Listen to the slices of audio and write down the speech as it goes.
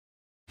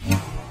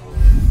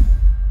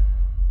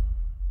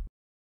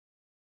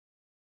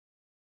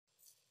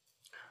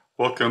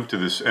Welcome to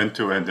this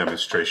end-to-end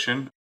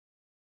demonstration.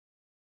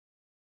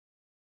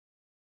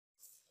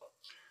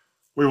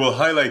 We will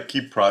highlight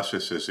key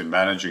processes in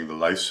managing the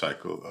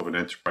lifecycle of an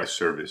enterprise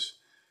service.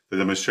 The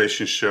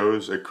demonstration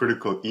shows a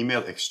critical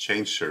email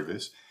exchange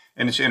service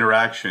and its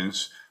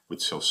interactions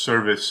with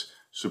self-service,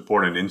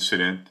 support and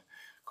incident,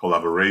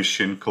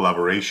 collaboration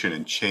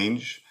and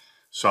change,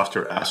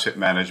 software asset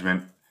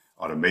management,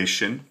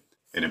 automation,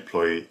 and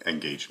employee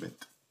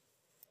engagement.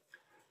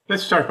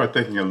 Let's start by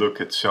taking a look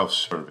at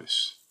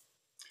self-service.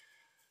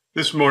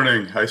 This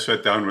morning, I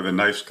sat down with a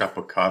nice cup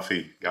of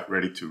coffee, got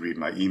ready to read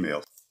my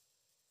emails,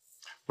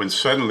 when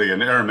suddenly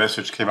an error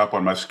message came up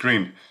on my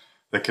screen.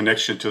 The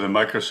connection to the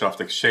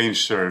Microsoft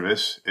Exchange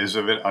service is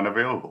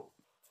unavailable.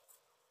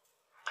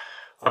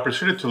 I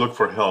proceeded to look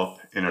for help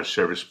in our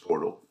service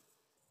portal.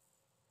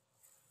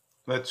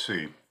 Let's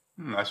see.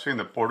 I see in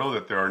the portal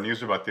that there are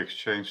news about the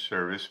Exchange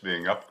service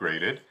being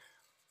upgraded.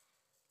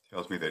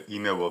 Tells me that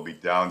email will be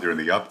down during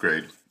the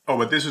upgrade. Oh,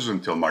 but this is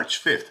until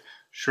March 5th.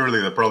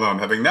 Surely the problem I'm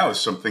having now is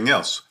something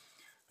else.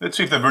 Let's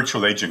see if the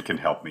virtual agent can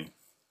help me.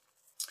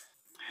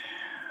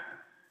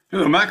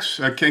 Hello, Max.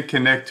 I can't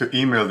connect to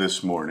email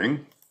this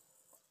morning.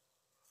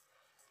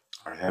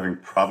 Are you having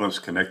problems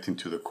connecting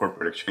to the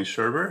corporate Exchange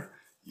server?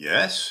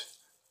 Yes.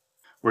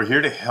 We're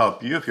here to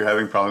help you if you're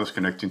having problems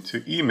connecting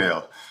to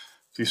email.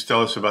 Please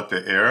tell us about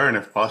the error, and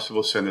if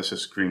possible, send us a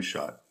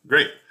screenshot.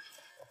 Great.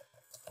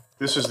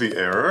 This is the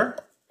error.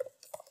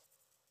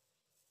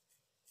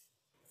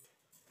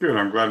 Good,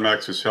 I'm glad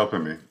Max is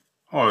helping me.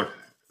 Oh, it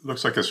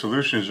looks like a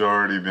solution has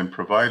already been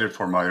provided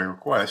for my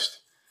request.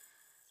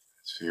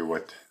 Let's see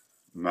what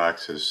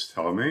Max has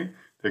told me.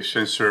 The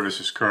Exchange service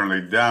is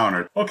currently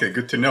down. Okay,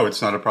 good to know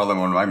it's not a problem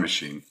on my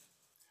machine.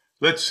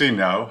 Let's see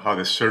now how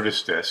the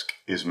service desk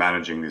is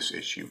managing this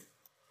issue.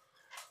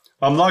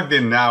 I'm logged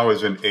in now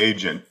as an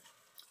agent,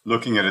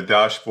 looking at a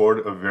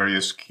dashboard of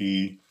various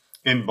key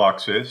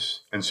inboxes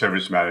and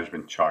service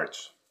management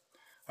charts.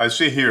 I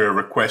see here a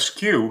request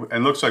queue,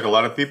 and looks like a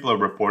lot of people are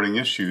reporting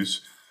issues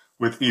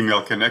with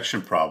email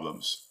connection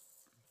problems.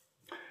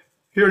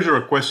 Here's a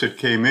request that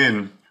came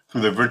in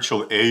through the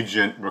virtual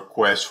agent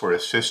request for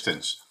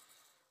assistance.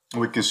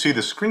 We can see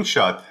the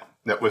screenshot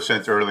that was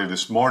sent earlier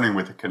this morning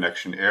with a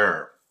connection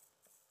error.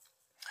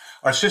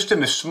 Our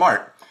system is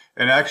smart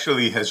and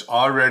actually has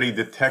already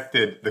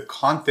detected the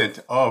content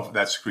of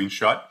that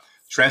screenshot,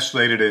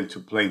 translated it into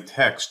plain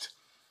text.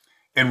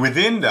 And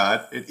within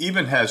that, it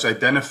even has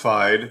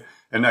identified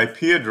an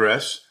IP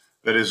address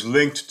that is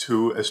linked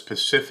to a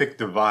specific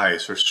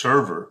device or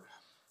server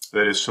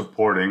that is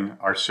supporting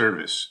our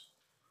service.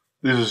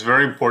 This is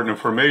very important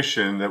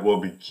information that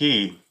will be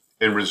key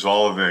in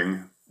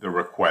resolving the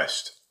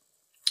request.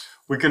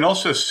 We can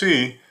also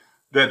see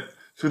that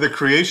through the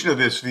creation of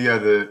this via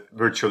the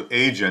virtual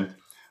agent,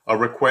 a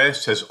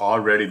request has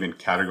already been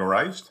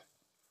categorized,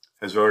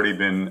 has already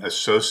been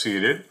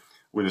associated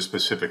with a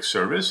specific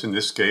service. In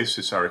this case,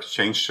 it's our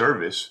Exchange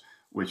service,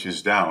 which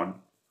is down.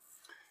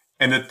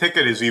 And the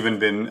ticket has even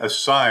been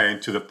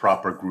assigned to the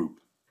proper group.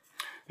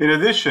 In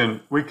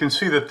addition, we can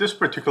see that this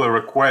particular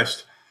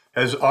request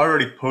has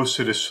already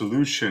posted a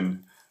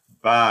solution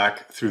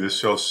back through the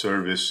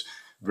self-service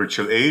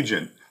virtual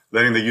agent,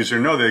 letting the user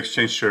know the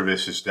Exchange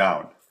service is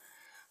down.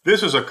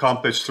 This is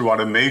accomplished through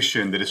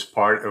automation that is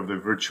part of the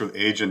virtual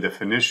agent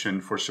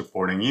definition for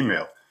supporting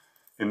email.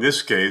 In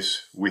this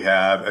case, we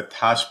have a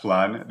task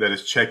plan that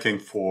is checking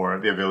for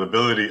the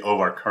availability of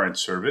our current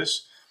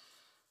service.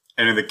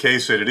 And in the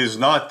case that it is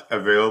not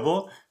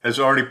available, has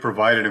already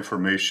provided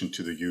information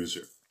to the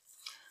user.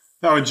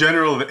 Now, in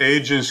general, the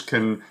agents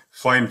can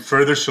find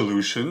further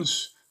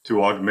solutions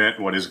to augment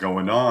what is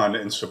going on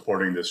in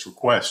supporting this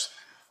request.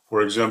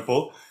 For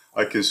example,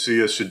 I can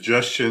see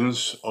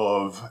suggestions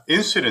of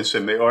incidents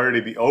that may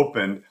already be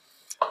opened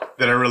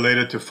that are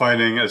related to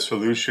finding a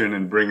solution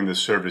and bringing the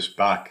service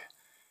back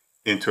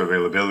into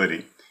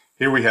availability.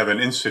 Here we have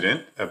an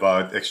incident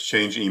about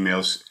Exchange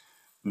emails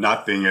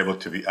not being able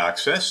to be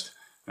accessed.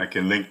 I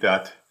can link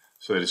that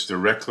so that it's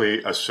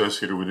directly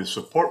associated with the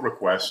support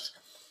request.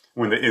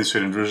 When the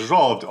incident is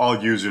resolved,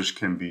 all users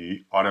can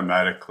be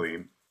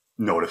automatically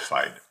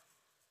notified.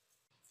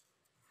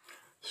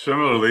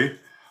 Similarly,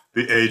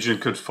 the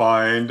agent could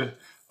find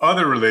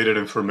other related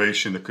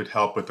information that could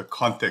help with the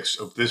context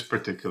of this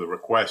particular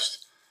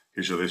request.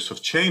 Here's a list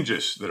of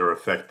changes that are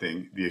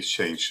affecting the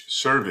Exchange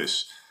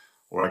service.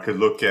 Or I could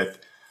look at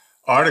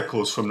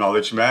articles from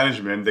knowledge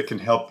management that can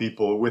help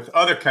people with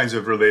other kinds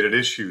of related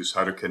issues,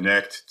 how to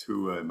connect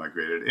to a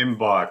migrated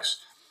inbox,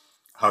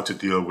 how to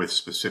deal with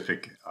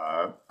specific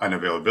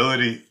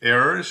unavailability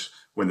errors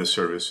when the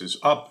service is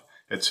up,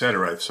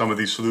 etc. If some of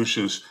these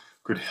solutions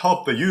could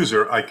help the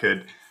user, I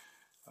could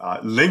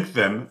link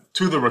them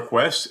to the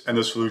request, and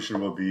the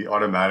solution will be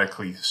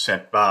automatically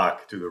sent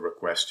back to the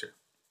requester.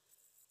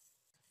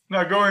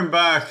 Now, going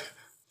back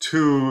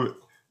to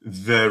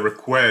the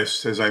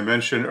request, as I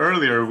mentioned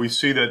earlier, we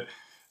see that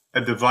a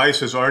device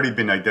has already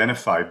been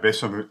identified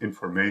based on the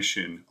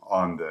information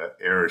on the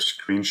error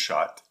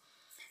screenshot.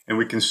 And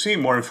we can see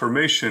more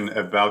information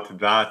about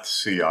that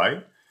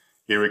CI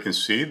Here we can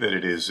see that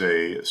it is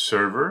a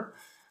server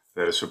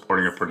that is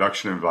supporting a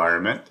production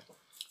environment,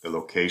 the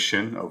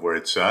location of where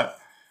it's at,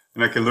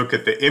 and I can look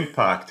at the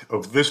impact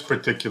of this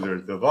particular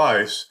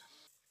device.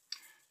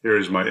 Here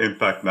is my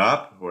impact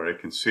map where I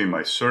can see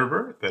my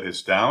server that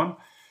is down,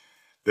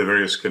 the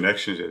various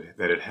connections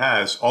that it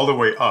has, all the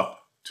way up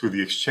to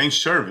the Exchange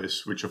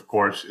service, which of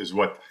course is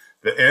what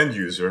the end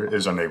user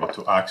is unable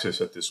to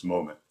access at this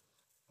moment.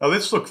 Now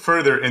let's look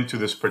further into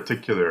this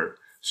particular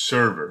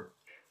server.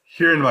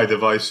 Here in my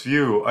device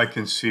view, I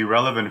can see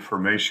relevant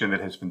information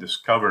that has been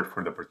discovered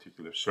for the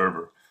particular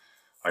server.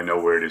 I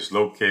know where it is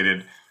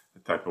located, the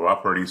type of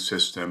operating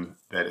system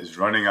that is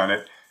running on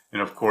it,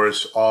 and of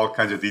course, all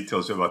kinds of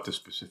details about the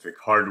specific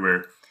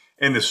hardware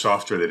and the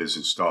software that is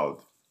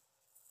installed.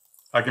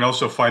 I can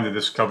also find the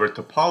discovered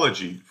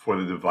topology for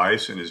the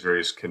device and its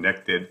various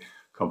connected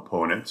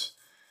components.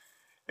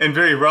 And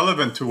very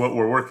relevant to what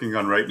we're working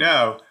on right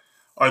now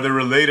are the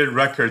related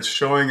records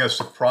showing us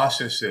the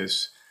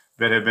processes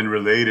that have been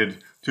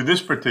related to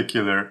this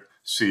particular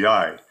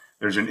CI.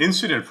 There's an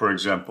incident, for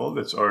example,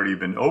 that's already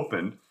been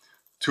opened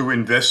to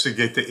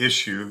investigate the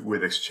issue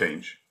with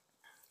Exchange.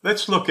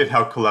 Let's look at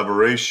how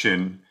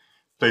collaboration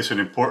plays an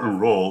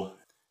important role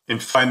in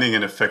finding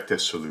an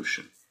effective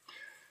solution.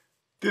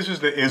 This is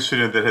the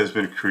incident that has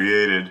been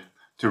created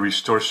to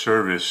restore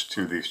service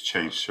to the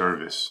Exchange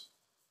service.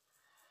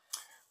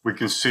 We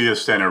can see a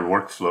standard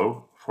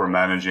workflow for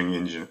managing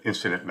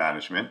incident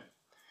management.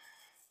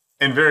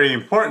 And very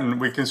important,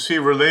 we can see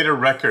related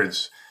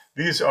records.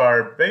 These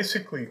are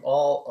basically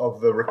all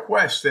of the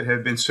requests that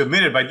have been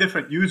submitted by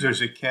different users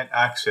that can't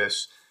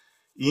access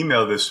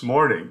email this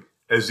morning.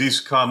 As these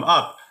come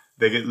up,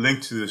 they get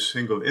linked to the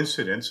single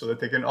incident so that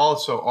they can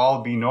also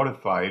all be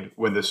notified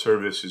when the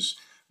service is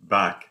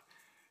back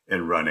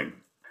and running.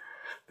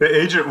 The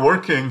agent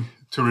working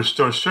to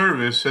restore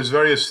service has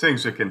various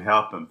things that can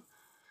help them.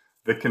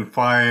 They can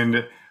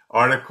find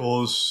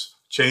articles,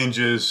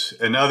 changes,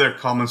 and other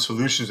common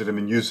solutions that have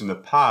been used in the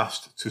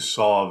past to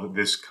solve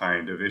this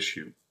kind of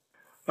issue.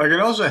 I can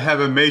also have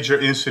a major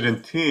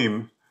incident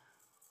team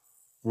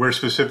where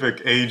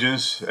specific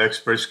agents,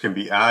 experts can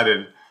be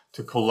added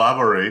to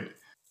collaborate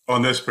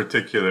on this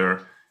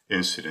particular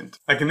incident.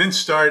 I can then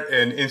start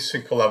an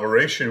instant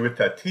collaboration with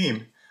that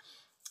team,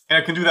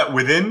 and I can do that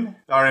within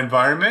our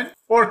environment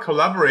or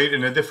collaborate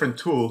in a different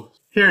tool.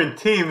 Here in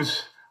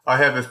Teams, I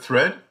have a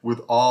thread with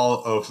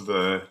all of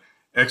the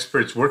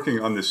experts working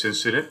on this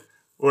incident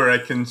where I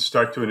can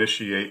start to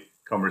initiate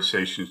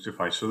conversations to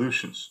find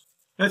solutions.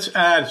 Let's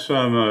add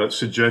some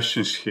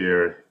suggestions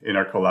here in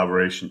our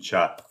collaboration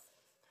chat.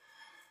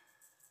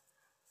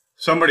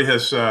 Somebody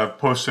has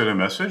posted a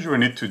message. We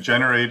need to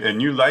generate a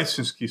new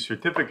license key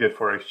certificate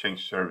for our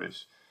Exchange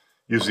service.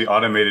 Use the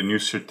automated new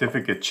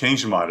certificate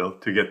change model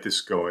to get this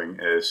going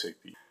ASAP.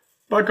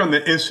 Back on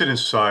the incident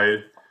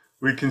side,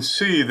 we can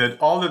see that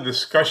all the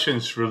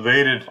discussions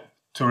related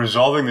to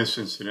resolving this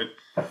incident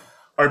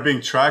are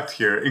being tracked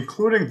here,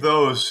 including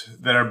those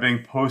that are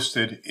being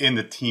posted in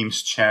the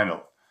Teams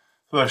channel.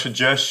 So our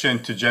suggestion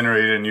to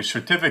generate a new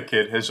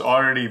certificate has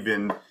already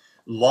been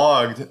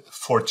logged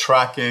for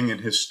tracking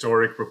and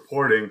historic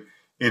reporting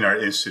in our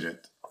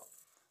incident.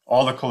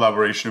 All the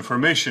collaboration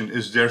information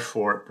is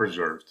therefore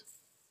preserved.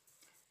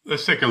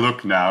 Let's take a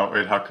look now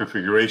at how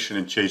configuration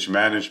and change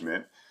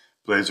management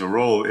plays a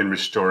role in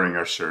restoring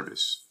our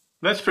service.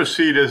 Let's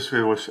proceed as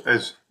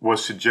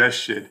was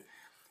suggested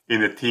in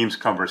the Teams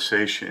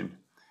conversation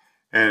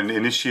and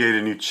initiate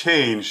a new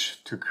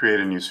change to create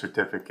a new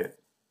certificate.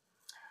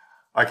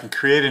 I can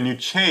create a new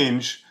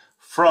change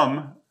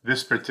from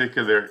this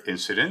particular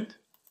incident,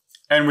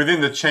 and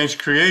within the change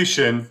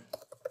creation,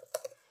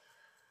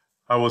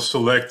 I will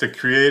select the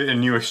create a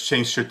new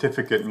Exchange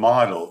certificate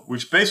model,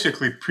 which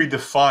basically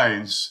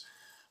predefines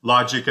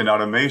logic and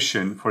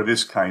automation for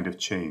this kind of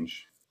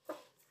change.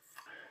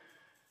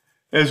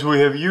 As we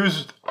have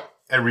used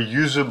a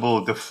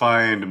reusable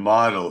defined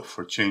model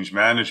for change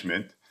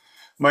management,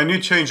 my new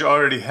change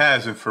already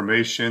has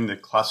information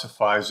that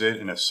classifies it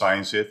and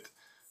assigns it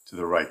to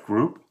the right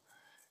group.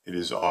 It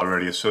is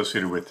already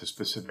associated with the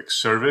specific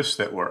service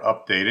that we're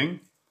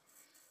updating,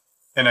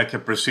 and I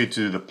can proceed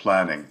to do the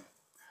planning.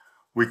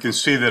 We can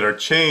see that our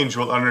change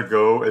will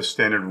undergo a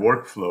standard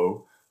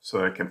workflow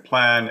so I can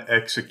plan,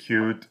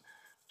 execute,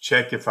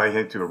 check if I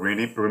need to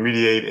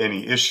remediate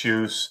any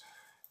issues,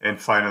 and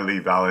finally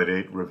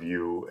validate,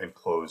 review, and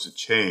close the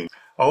change.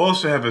 I'll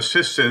also have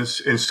assistance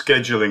in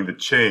scheduling the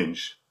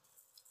change.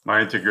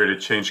 My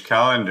integrated change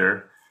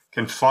calendar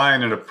can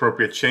find an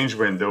appropriate change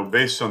window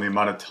based on the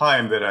amount of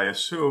time that I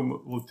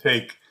assume will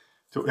take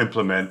to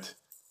implement.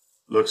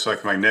 Looks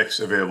like my next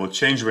available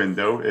change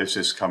window is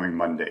this coming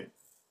Monday.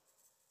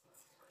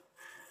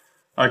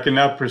 I can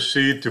now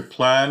proceed to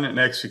plan and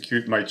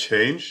execute my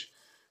change,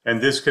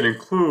 and this can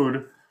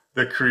include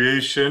the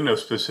creation of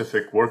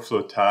specific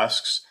workflow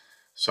tasks.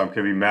 Some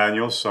can be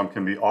manual, some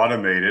can be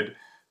automated,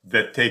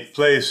 that take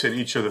place in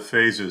each of the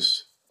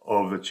phases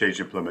of the change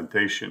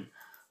implementation.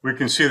 we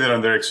can see that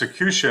under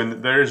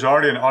execution, there is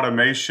already an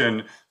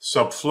automation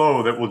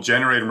subflow that will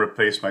generate and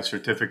replace my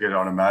certificate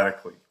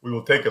automatically. We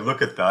will take a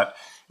look at that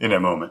in a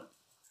moment.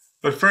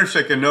 But first,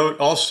 I can note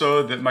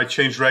also that my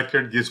change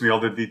record gives me all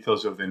the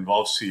details of the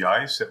involved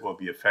CIs that will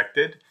be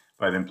affected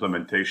by the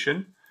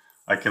implementation.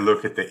 I can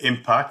look at the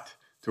impact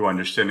to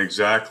understand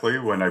exactly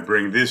when I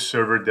bring this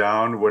server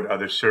down, what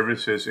other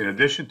services in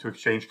addition to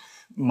Exchange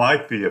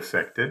might be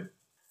affected.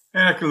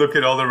 And I can look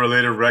at all the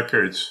related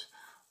records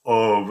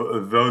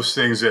of those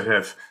things that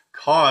have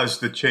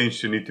caused the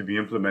change to need to be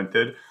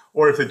implemented,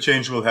 or if the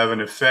change will have an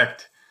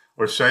effect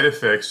or side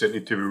effects that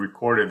need to be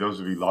recorded,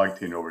 those will be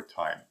logged in over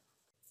time.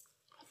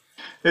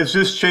 As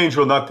this change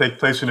will not take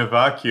place in a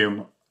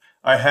vacuum,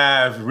 I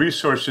have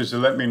resources to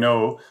let me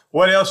know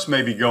what else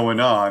may be going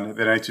on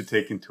that I need to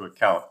take into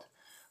account.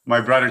 My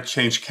broader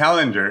change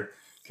calendar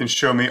can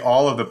show me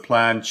all of the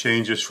planned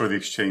changes for the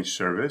Exchange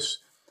service,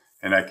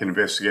 and I can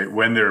investigate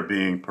when they're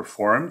being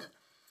performed,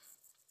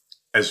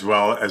 as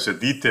well as the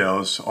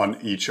details on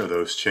each of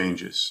those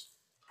changes.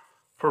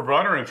 For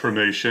broader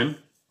information,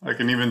 I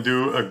can even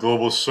do a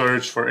global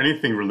search for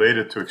anything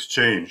related to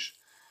Exchange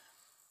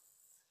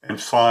and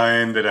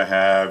find that I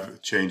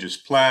have changes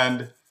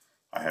planned,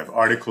 I have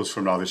articles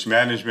from knowledge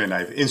management, I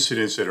have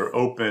incidents that are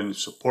open,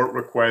 support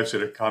requests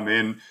that have come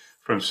in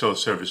from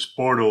self-service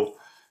portal,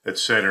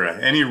 etc.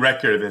 Any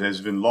record that has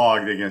been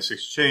logged against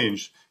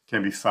Exchange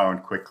can be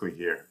found quickly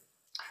here.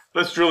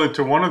 Let's drill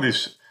into one of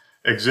these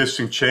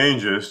existing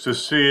changes to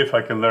see if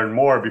I can learn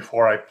more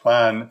before I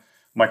plan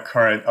my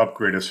current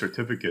upgrade of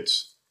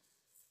certificates.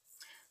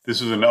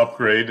 This is an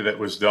upgrade that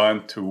was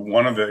done to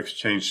one of the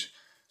Exchange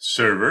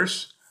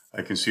servers.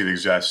 I can see the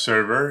exact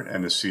server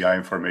and the CI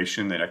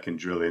information that I can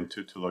drill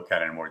into to look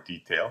at in more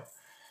detail.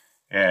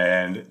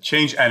 And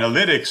change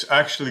analytics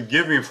actually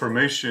give me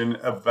information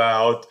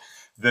about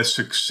the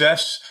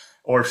success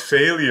or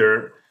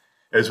failure,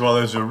 as well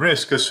as the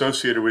risk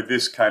associated with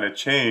this kind of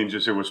change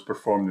as it was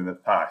performed in the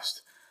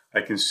past. I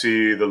can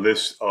see the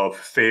list of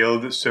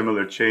failed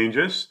similar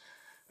changes,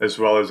 as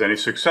well as any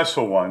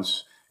successful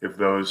ones if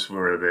those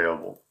were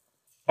available.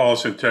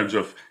 Also, in terms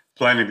of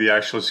planning the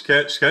actual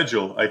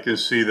schedule, I can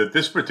see that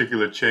this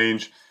particular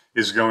change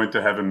is going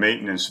to have a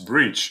maintenance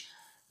breach.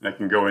 And I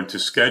can go into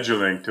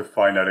scheduling to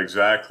find out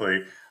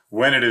exactly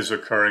when it is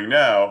occurring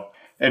now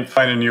and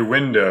find a new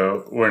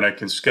window where I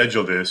can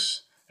schedule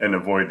this and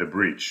avoid the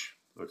breach.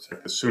 Looks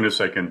like the soonest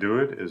I can do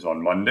it is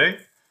on Monday.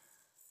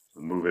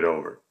 We'll move it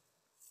over.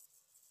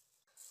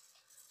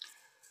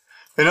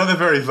 Another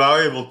very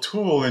valuable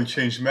tool in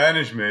change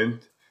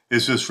management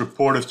is this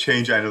report of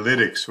change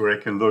analytics, where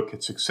I can look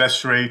at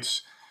success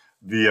rates,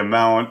 the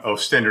amount of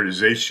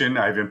standardization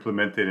I've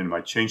implemented in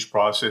my change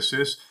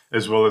processes,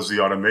 as well as the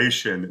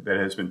automation that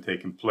has been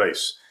taking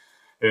place.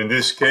 And in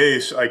this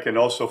case, I can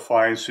also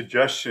find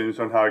suggestions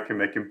on how I can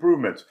make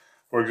improvements.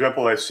 For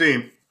example, I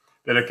see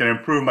that I can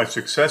improve my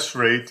success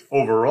rate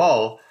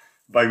overall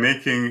by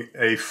making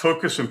a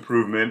focus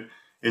improvement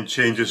in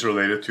changes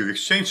related to the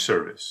Exchange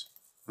service.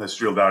 Let's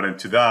drill down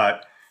into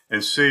that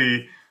and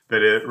see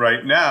that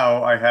right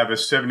now I have a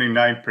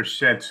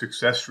 79%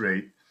 success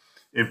rate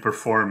in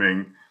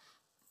performing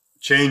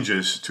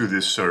changes to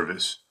this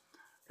service.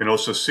 You can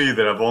also see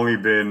that I've only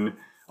been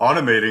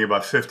automating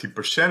about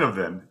 50% of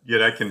them,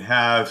 yet I can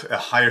have a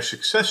higher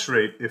success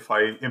rate if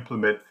I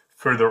implement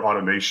further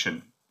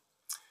automation.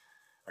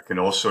 I can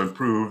also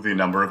improve the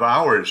number of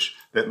hours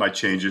that my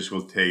changes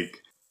will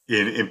take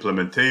in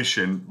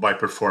implementation by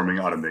performing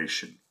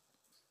automation.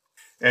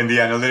 And the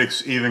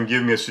analytics even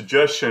give me a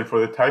suggestion for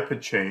the type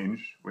of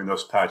change,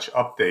 Windows patch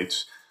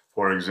updates,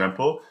 for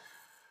example,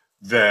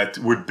 that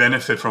would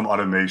benefit from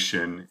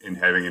automation in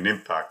having an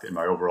impact in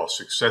my overall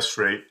success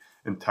rate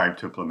and time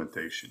to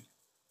implementation.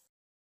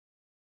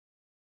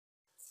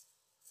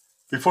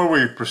 Before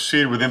we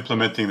proceed with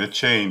implementing the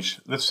change,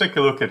 let's take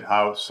a look at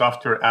how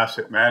software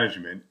asset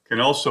management can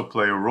also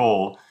play a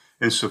role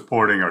in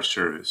supporting our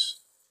service.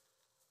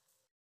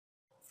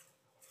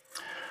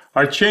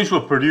 Our change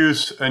will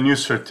produce a new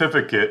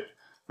certificate,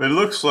 but it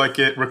looks like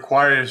it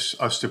requires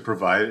us to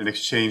provide an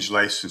Exchange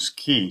license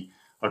key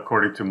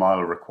according to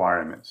model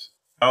requirements.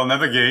 I'll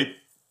navigate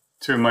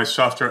to my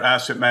software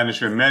asset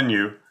management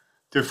menu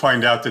to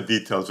find out the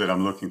details that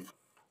I'm looking for.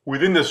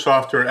 Within the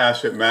software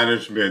asset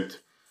management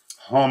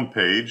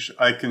homepage,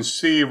 I can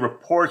see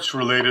reports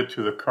related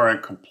to the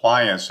current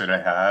compliance that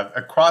I have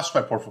across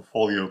my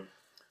portfolio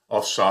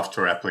of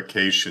software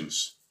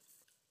applications.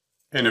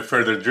 In a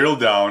further drill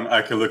down,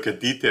 I can look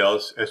at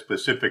details as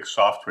specific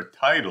software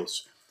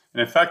titles. And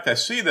in fact, I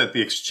see that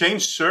the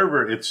Exchange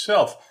server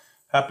itself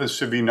happens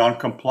to be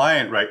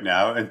non-compliant right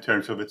now in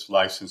terms of its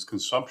license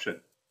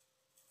consumption.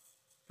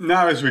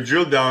 Now, as we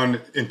drill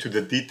down into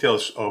the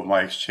details of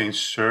my Exchange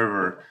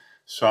server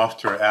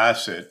software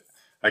asset,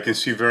 I can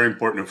see very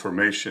important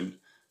information,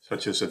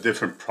 such as the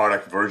different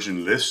product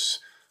version lists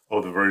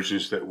of the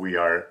versions that we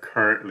are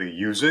currently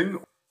using.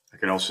 I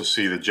can also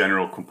see the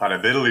general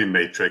compatibility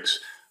matrix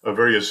of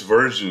various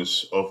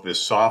versions of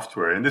this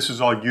software. And this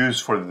is all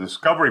used for the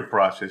discovery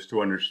process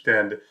to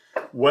understand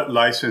what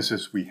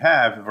licenses we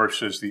have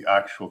versus the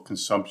actual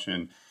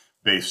consumption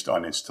based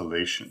on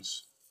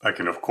installations. I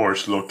can, of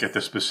course, look at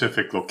the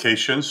specific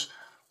locations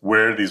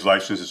where these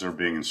licenses are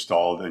being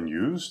installed and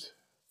used.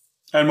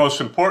 And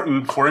most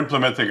important, for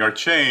implementing our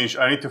change,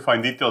 I need to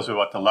find details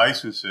about the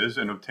licenses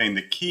and obtain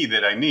the key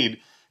that I need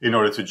in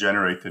order to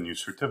generate the new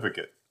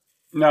certificate.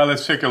 Now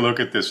let's take a look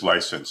at this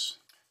license.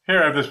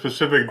 Here I have the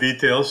specific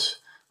details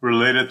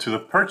related to the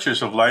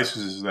purchase of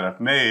licenses that I've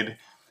made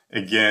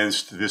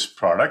against this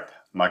product,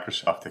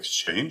 Microsoft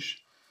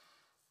Exchange.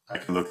 I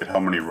can look at how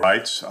many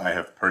rights I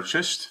have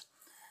purchased,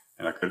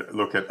 and I could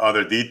look at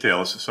other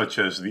details such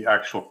as the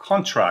actual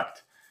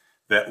contract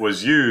that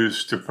was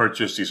used to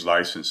purchase these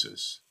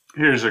licenses.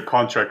 Here's a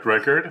contract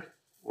record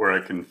where I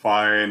can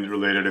find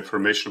related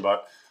information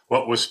about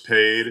what was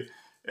paid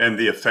and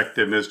the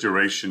effectiveness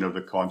duration of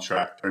the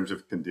contract, terms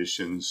of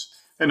conditions,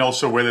 and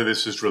also whether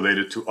this is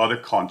related to other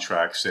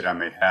contracts that I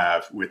may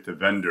have with the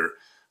vendor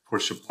for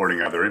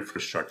supporting other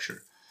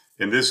infrastructure.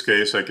 In this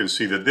case, I can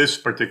see that this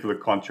particular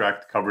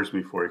contract covers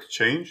me for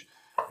Exchange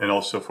and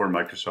also for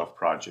Microsoft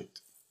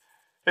Project.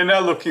 And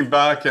now looking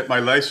back at my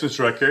license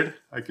record,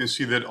 I can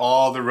see that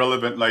all the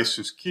relevant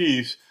license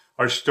keys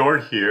are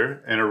stored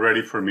here and are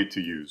ready for me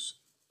to use.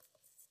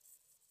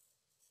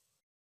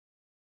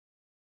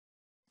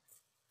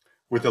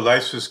 With the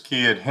license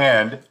key at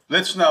hand,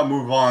 let's now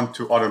move on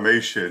to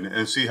automation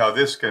and see how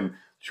this can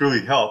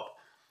truly help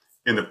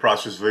in the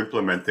process of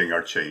implementing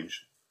our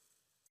change.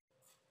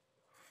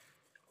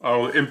 I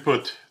will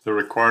input the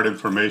required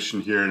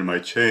information here in my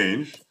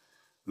change,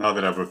 now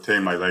that I've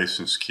obtained my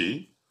license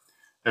key,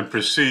 and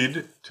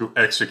proceed to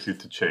execute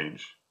the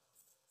change.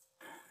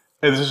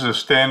 And this is a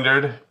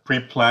standard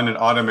pre-planned and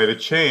automated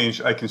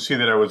change. I can see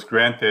that I was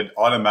granted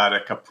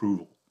automatic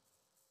approval.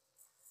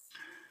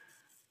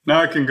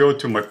 Now I can go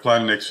to my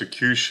plan and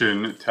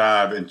execution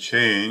tab and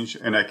change,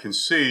 and I can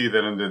see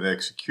that under the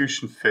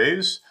execution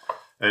phase,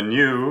 a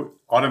new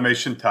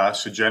automation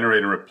task to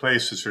generate and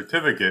replace a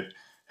certificate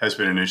has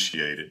been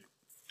initiated.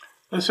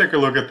 Let's take a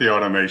look at the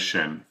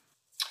automation.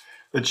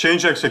 The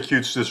change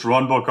executes this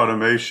runbook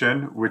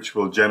automation, which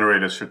will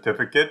generate a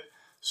certificate,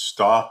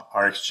 stop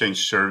our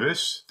Exchange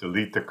service,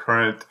 delete the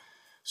current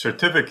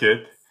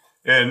certificate,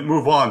 and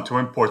move on to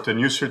import the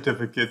new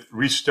certificate,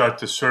 restart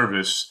the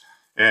service,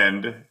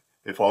 and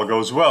if all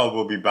goes well,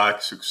 we'll be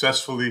back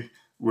successfully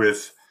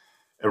with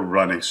a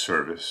running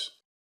service.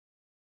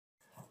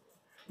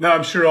 Now,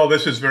 I'm sure all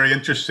this is very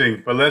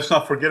interesting, but let's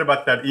not forget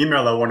about that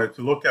email I wanted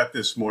to look at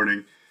this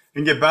morning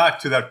and get back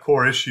to that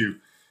core issue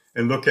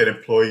and look at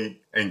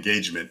employee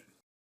engagement.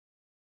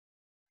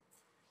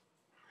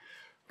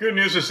 Good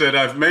news is that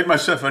I've made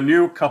myself a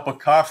new cup of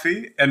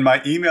coffee and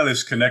my email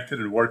is connected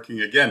and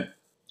working again.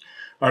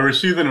 I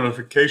received a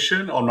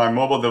notification on my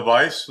mobile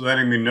device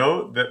letting me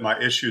know that my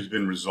issue has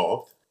been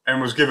resolved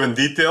and was given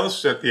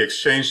details that the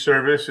Exchange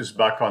service is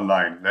back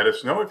online. Let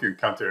us know if you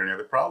encounter any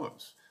other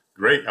problems.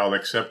 Great, I'll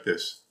accept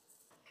this.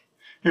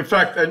 In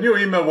fact, a new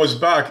email was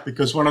back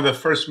because one of the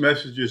first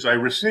messages I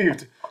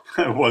received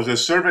was a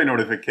survey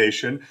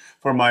notification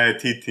for my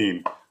IT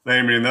team,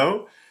 letting me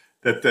know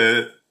that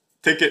the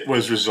ticket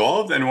was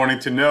resolved and wanting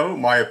to know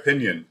my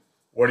opinion.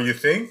 What do you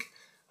think?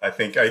 I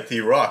think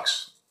IT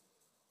rocks.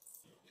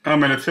 I'm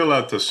going to fill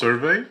out the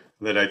survey,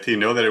 let IT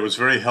know that it was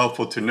very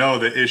helpful to know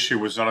the issue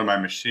was not on my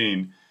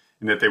machine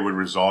and that they would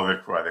resolve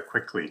it rather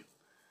quickly.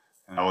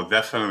 And I will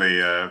definitely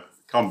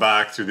come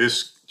back to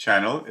this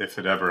channel if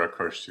it ever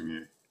occurs to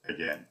me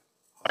again.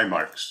 Hi,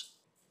 Marks.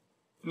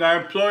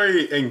 Now,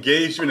 employee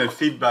engagement and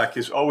feedback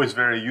is always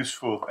very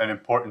useful and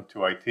important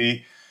to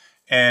IT.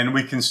 And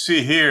we can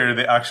see here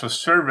the actual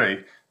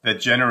survey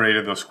that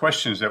generated those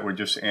questions that were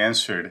just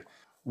answered.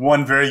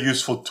 One very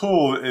useful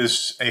tool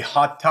is a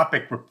hot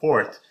topic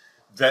report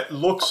that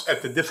looks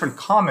at the different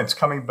comments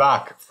coming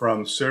back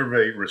from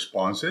survey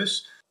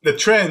responses, the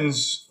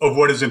trends of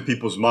what is in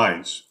people's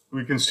minds.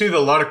 We can see that a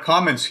lot of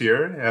comments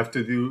here have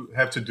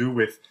to do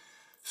with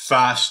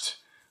fast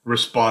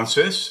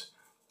responses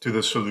to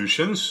the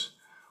solutions,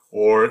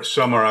 or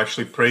some are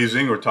actually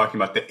praising or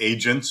talking about the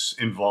agents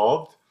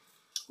involved.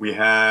 We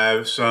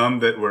have some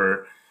that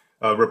were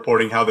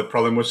reporting how the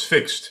problem was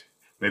fixed.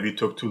 Maybe it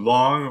took too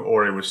long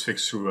or it was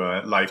fixed through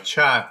a live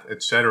chat,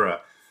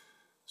 etc.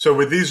 So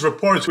with these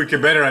reports, we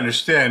can better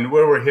understand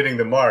where we're hitting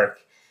the mark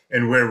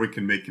and where we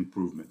can make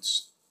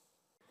improvements.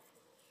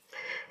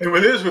 And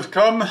with this, we've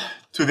come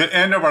to the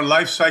end of our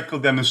life cycle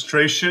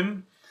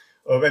demonstration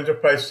of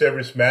enterprise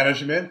service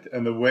management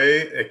and the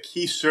way a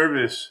key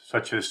service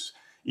such as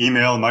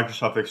email,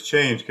 Microsoft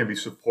Exchange can be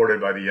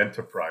supported by the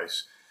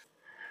enterprise.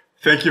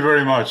 Thank you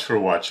very much for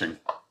watching.